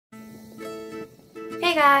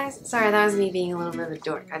Hey guys! Sorry, that was me being a little bit of a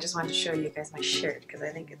dork. I just wanted to show you guys my shirt because I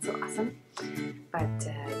think it's so awesome. But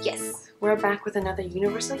yes, we're back with another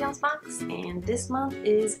Universal YUMS box, and this month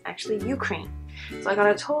is actually Ukraine. So I got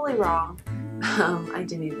it totally wrong. I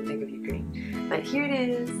didn't even think of Ukraine. But here it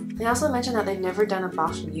is. They also mentioned that they've never done a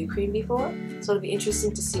box from Ukraine before, so it'll be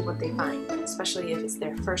interesting to see what they find, especially if it's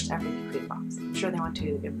their first ever Ukraine box. I'm sure they want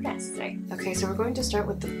to impress, right? Okay, so we're going to start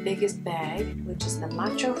with the biggest bag, which is the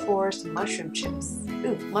Macho Forest mushroom chips.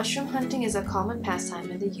 Ooh, mushroom hunting is a common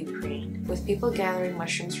pastime in the Ukraine, with people gathering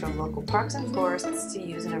mushrooms from local parks and forests to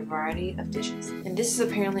use in a variety of dishes. And this is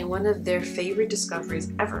apparently one of their favorite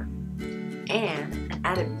discoveries ever. And an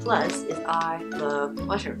added plus is I love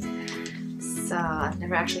mushrooms. So I've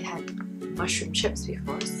never actually had mushroom chips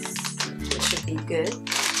before, so it should be good.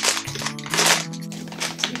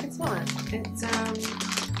 You can smell it. It's not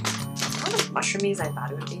as mushroomy as I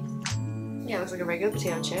thought it would be. Yeah, it looks like a regular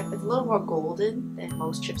potato chip. It's a little more golden than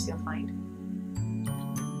most chips you'll find.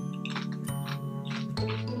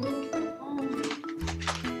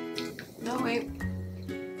 No, wait.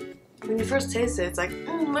 When you first taste it, it's like,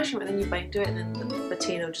 mushroom, and then you bite into it, and then the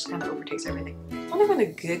potato just kind of overtakes everything. It's not even a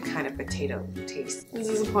good kind of potato taste. It's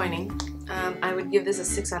disappointing. I would give this a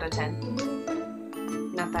 6 out of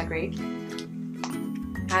 10. Not that great.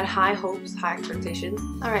 Had high hopes, high expectations.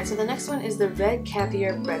 Alright, so the next one is the red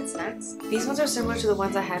caviar bread snacks. These ones are similar to the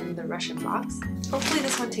ones I had in the Russian box. Hopefully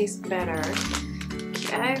this one tastes better.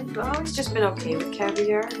 I've always just been okay with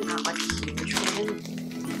caviar, not like a huge fan. It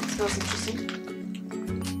smells interesting.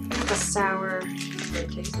 A sour bread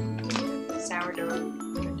taste. Sourdough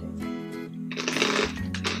bread taste.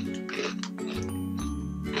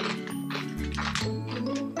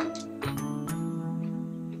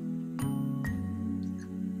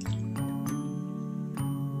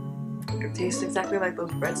 It tastes exactly like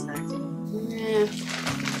those bread snacks. Yeah.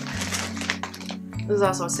 This is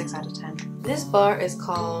also a 6 out of 10. This bar is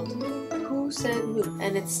called Said Muu,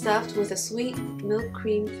 and it's stuffed with a sweet milk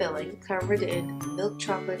cream filling covered in milk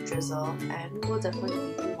chocolate drizzle, and will definitely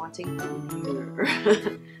leave you wanting more.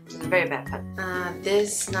 Which is a very bad pun.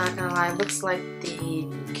 This, not gonna lie, looks like the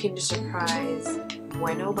Kinder Surprise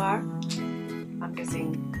Bueno bar. I'm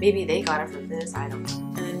guessing maybe they got it from this, I don't know.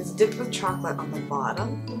 And then it's dipped with chocolate on the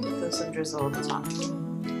bottom with some drizzle on the top.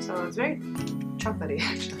 So it's very chocolatey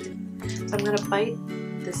actually. So I'm gonna bite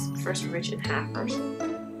this first ridge in half first.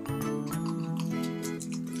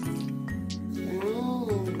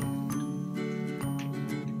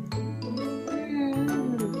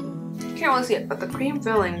 Can't really see it, but the cream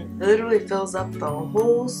filling literally fills up the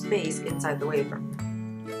whole space inside the wafer.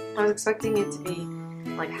 I was expecting it to be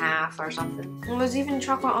like half or something. And there's even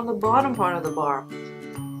chocolate on the bottom part of the bar.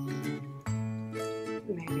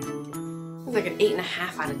 Maybe. It's like an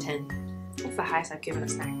 8.5 out of 10. That's the highest I've given a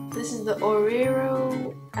snack. This is the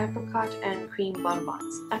Oreiro apricot and cream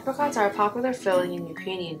bonbons. Apricots are a popular filling in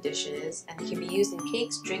Ukrainian dishes, and they can be used in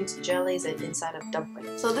cakes, drinks, jellies, and inside of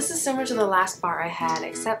dumplings. So this is similar to the last bar I had,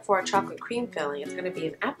 except for a chocolate cream filling. It's going to be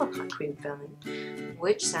an apricot cream filling,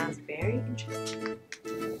 which sounds very interesting.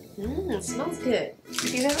 It smells good.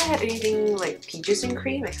 If you've ever had anything like peaches and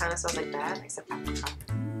cream, it kind of smells like that, except apricot.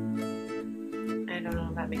 I don't know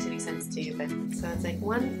if that makes any sense to you, but so it's like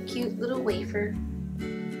one cute little wafer.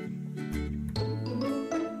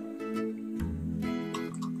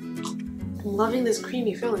 I'm loving this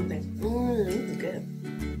creamy filling thing. This is good.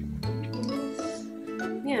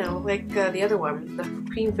 You know, like the other one, the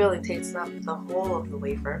cream filling takes up the whole of the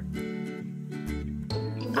wafer.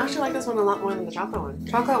 I actually like this one a lot more than the chocolate one.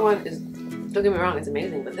 Chocolate one is, don't get me wrong, it's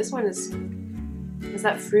amazing, but this one is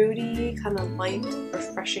that fruity, kind of light,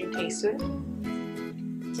 refreshing taste to it.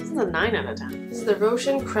 This is a 9 out of 10. This is the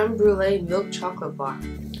Roshen Creme Brulee Milk Chocolate Bar.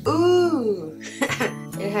 Ooh!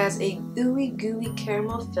 It has a gooey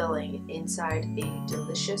caramel filling inside a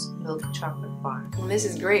delicious milk chocolate bar. And this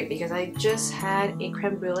is great because I just had a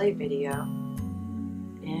creme brulee video,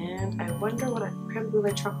 and I wonder what a creme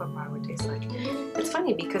brulee chocolate bar would taste like. It's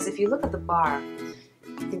funny because if you look at the bar,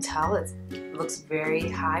 you can tell it looks very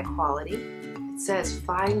high quality. It says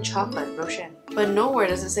fine chocolate Roshen, but nowhere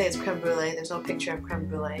does it say it's creme brulee. There's no picture of creme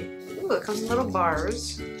brulee. Ooh, it comes in little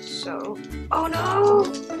bars. So, oh no!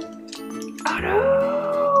 Oh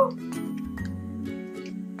no!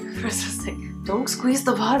 First I was like, don't squeeze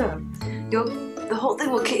the bottom. The whole thing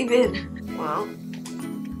will cave in. Well,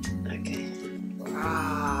 okay.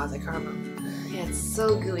 Ah, the caramel. Yeah, it's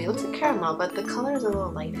so gooey. It looks like caramel, but the color is a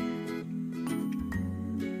little lighter.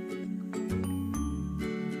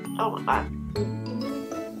 Oh my god.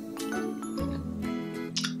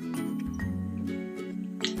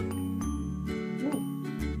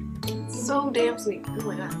 So damn sweet. Oh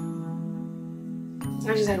my god.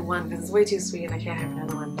 I just had one because it's way too sweet and I can't have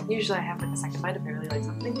another one. Usually I have like a second bite if I really like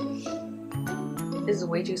something. This is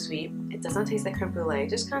way too sweet. It does not taste like creme brulee. It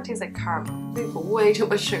just kind of tastes like caramel. There's way too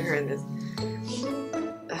much sugar in this.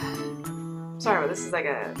 Sorry, but this is like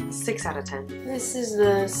a 6 out of 10. This is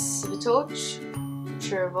the Svitoch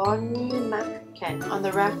Chervonyi Macho. On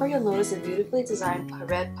the wrapper, you'll notice a beautifully designed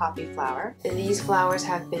red poppy flower. These flowers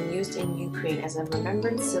have been used in Ukraine as a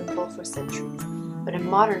remembrance symbol for centuries. But in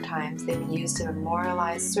modern times, they've been used to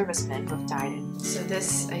memorialize servicemen who have died in. So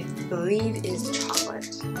this, I believe, is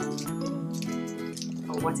chocolate.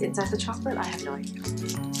 Oh, what's inside the chocolate? I have no idea.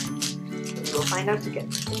 We will find out together.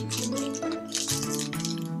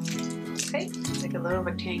 Okay, like a little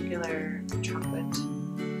rectangular chocolate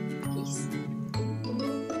piece.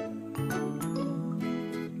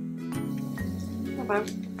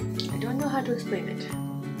 I don't know how to explain it.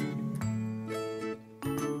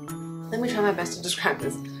 Let me try my best to describe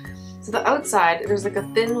this. So the outside, there's like a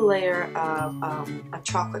thin layer of a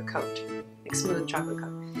chocolate coat, like smooth chocolate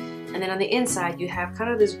coat. And then on the inside, you have kind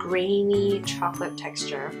of this grainy chocolate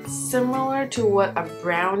texture, similar to what a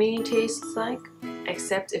brownie tastes like,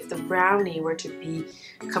 except if the brownie were to be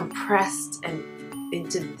compressed and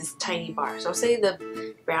into this tiny bar. So say the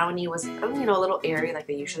brownie was, you know, a little airy like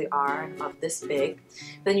they usually are, about this big.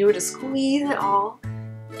 Then you were to squeeze it all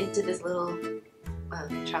into this little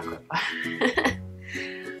chocolate bar.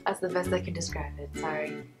 That's the best I can describe it,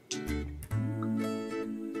 sorry.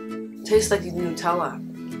 Tastes like Nutella,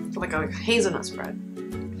 like a hazelnut spread.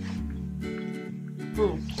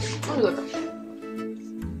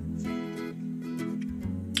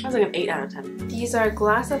 That's like an 8 out of 10. These are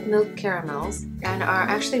glass of milk caramels and are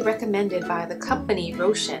actually recommended by the company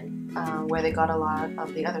Roshen, where they got a lot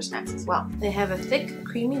of the other snacks as well. They have a thick,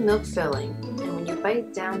 creamy milk filling, and when you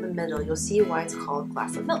bite down the middle, you'll see why it's called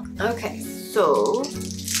glass of milk. Okay, so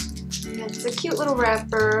it's a cute little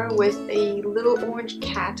wrapper with a little orange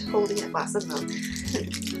cat holding a glass of milk.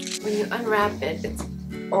 When you unwrap it, it's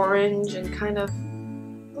orange and kind of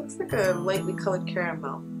looks like a lightly colored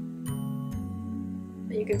caramel.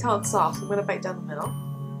 And you can tell it's soft, so I'm gonna bite down the middle.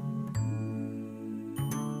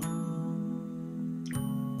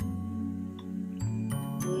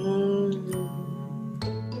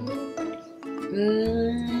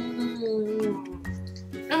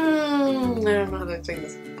 I don't know how to explain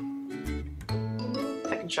this.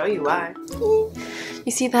 I can show you why.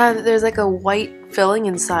 You see that there's like a white filling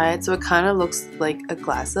inside, so it kind of looks like a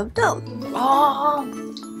glass of milk.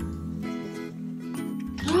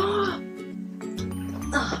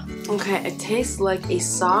 Okay, it tastes like a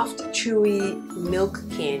soft, chewy milk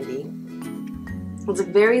candy. It's a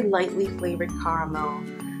very lightly flavored caramel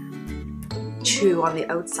chew on the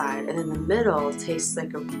outside, and in the middle tastes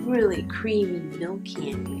like a really creamy milk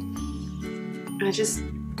candy. And it just,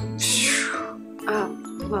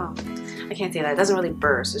 well, I can't say that. It doesn't really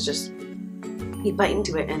burst. It's just, you bite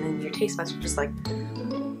into it and then your taste buds are just like,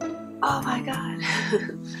 oh my god.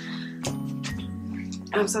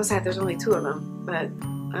 I'm so sad there's only 2 of them, but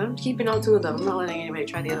I'm keeping all 2 of them. I'm not letting anybody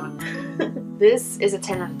try the other one. This is a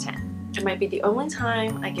 10 out of 10. It might be the only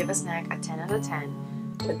time I give a snack a 10 out of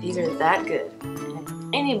 10, but these are that good. And if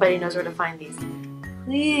anybody knows where to find these,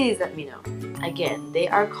 please let me know. Again, they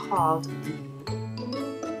are called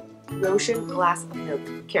the Roshen Glass of Milk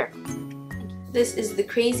Caramels. This is the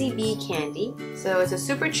Crazy Bee Candy. So it's a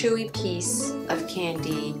super chewy piece of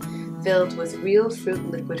candy filled with real fruit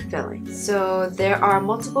liquid filling. So there are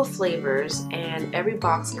multiple flavors and every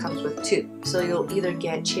box comes with 2. So you'll either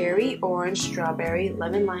get cherry, orange, strawberry,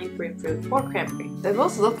 lemon, lime, grapefruit, or cranberry. They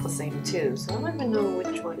both look the same too, so I don't even know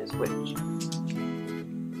which one is which.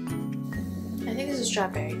 I think this is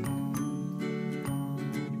strawberry.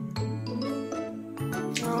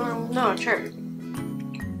 No, cherry.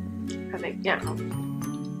 I think, yeah.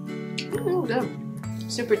 Ooh, good.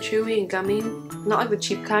 Super chewy and gummy. Not like the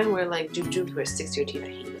cheap kind where like jubes where it sticks to your teeth. I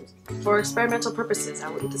hate those. For experimental purposes, I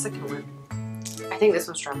will eat the second one. I think this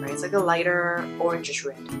one's strawberry. It's like a lighter orangish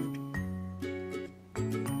red.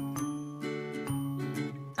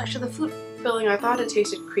 Actually, the fruit filling, I thought it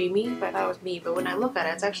tasted creamy, but that was me. But when I look at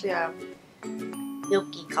it, it's actually a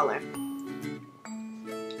milky color.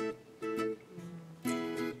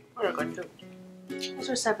 What are going to do? Those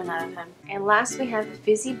are 7 out of 10. And last we have the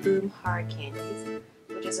Fizzy Boom Hard Candies,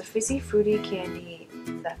 which is a fizzy fruity candy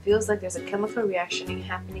that feels like there's a chemical reaction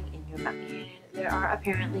happening in your mouth. And there are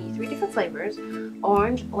apparently 3 different flavors: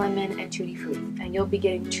 orange, lemon, and tutti frutti. And you'll be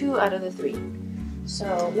getting 2 out of the 3.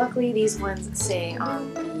 So luckily these ones say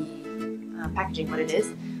on the packaging what it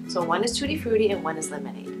is. So one is tutti frutti and one is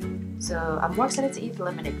lemonade. So I'm more excited to eat the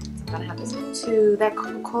lemonade. So I'm gonna have this one. To that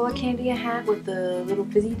Coca-Cola candy I have with the little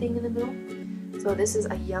fizzy thing in the middle. So this is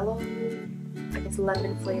a yellow, I guess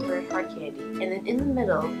lemon flavored hard candy. And then in the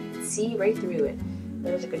middle, see right through it,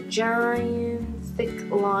 there's like a giant thick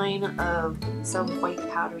line of some white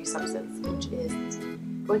powdery substance, which is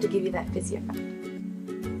going to give you that fizzy effect.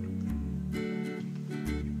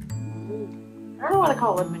 I don't know what I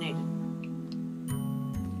call lemonade.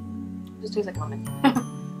 It just tastes like lemon.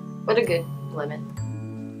 But a good lemon.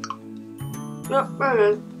 Yep, there it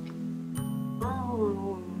is.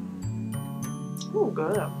 Oh,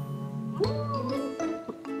 good.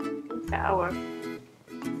 Sour.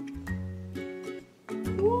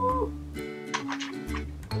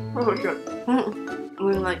 Oh, shit. I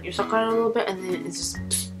mean, like, you suck on it a little bit and then it's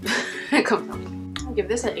just it comes out. I'll give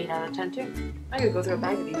this an 8 out of 10 too. I could go through a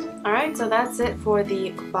bag of these. Alright, so that's it for the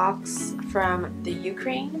box from the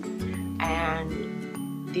Ukraine.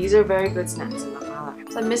 And these are very good snacks, I'm not gonna lie.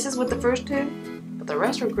 So I misses with the first two, but the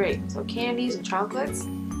rest were great. So candies and chocolates.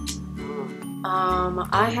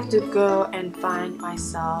 I have to go and find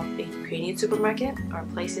myself a Ukrainian supermarket or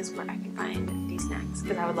places where I can find these snacks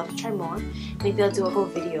because I would love to try more. Maybe I'll do a whole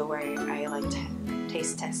video where I like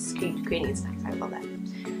taste test Ukrainian snacks. I would love that.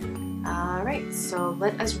 Alright, so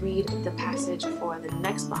let us read the passage for the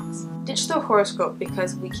next box. Ditch the horoscope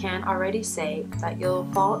because we can already say that you'll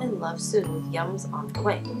fall in love soon with YUMS on the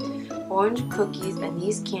way. Orange cookies and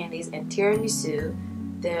these candies and tiramisu.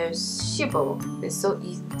 Their Sibo is so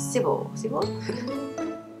easy.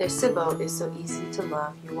 Their Sibo is so easy to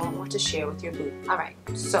love. You won't want to share with your boo. Alright,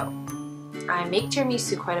 so I make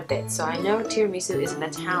tiramisu quite a bit, so I know tiramisu is an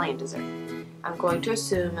Italian dessert. I'm going to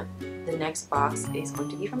assume the next box is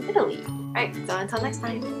going to be from Italy. Alright, so until next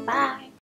time, bye!